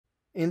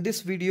In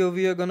this video,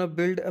 we are gonna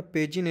build a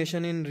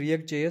pagination in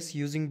React.js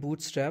using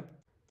Bootstrap.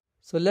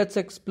 So let's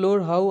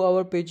explore how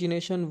our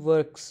pagination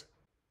works.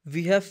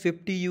 We have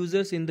 50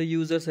 users in the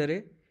users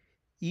array.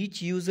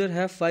 Each user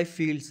have 5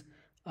 fields: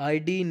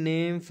 ID,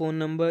 name, phone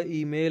number,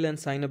 email, and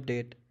sign up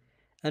date.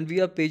 And we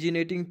are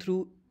paginating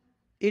through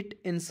it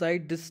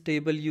inside this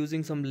table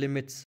using some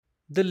limits.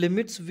 The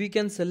limits we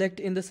can select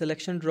in the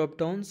selection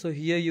dropdown. So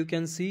here you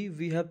can see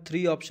we have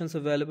 3 options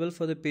available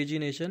for the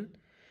pagination,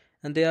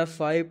 and they are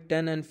 5,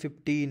 10 and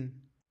 15.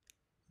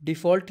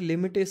 Default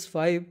limit is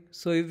 5,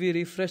 so if we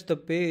refresh the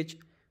page,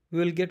 we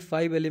will get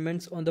 5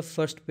 elements on the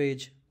first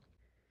page.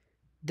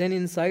 Then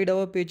inside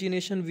our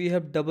pagination we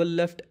have double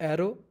left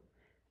arrow,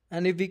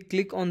 and if we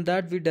click on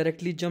that we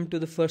directly jump to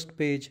the first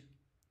page.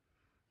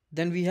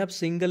 Then we have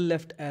single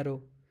left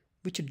arrow,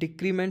 which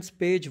decrements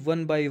page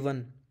one by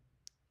one.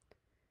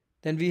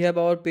 Then we have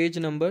our page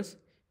numbers.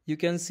 You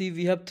can see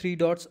we have 3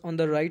 dots on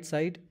the right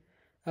side.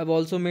 I've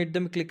also made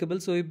them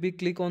clickable, so if we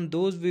click on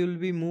those we will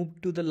be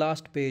moved to the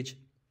last page.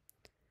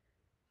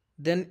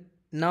 Then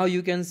now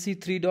you can see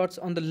 3 dots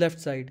on the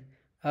left side.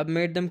 I've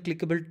made them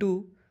clickable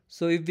too,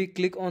 so if we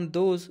click on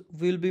those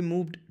we will be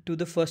moved to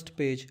the first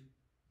page.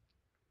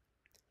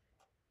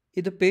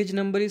 If the page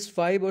number is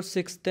 5 or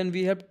 6, then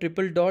we have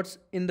triple dots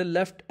in the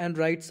left and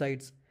right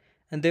sides,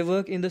 and they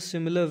work in the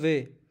similar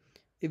way.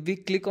 If we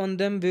click on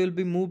them, we will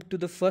be moved to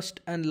the first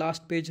and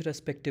last page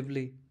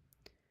respectively.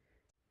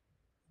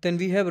 Then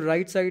we have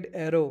right side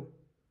arrow,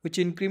 which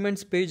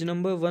increments page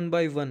number one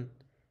by one.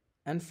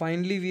 And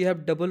finally we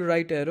have double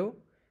right arrow.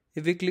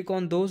 If we click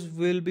on those,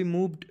 we will be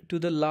moved to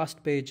the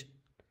last page.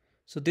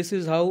 So this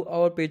is how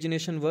our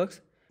pagination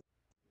works.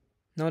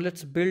 Now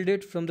let's build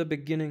it from the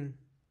beginning.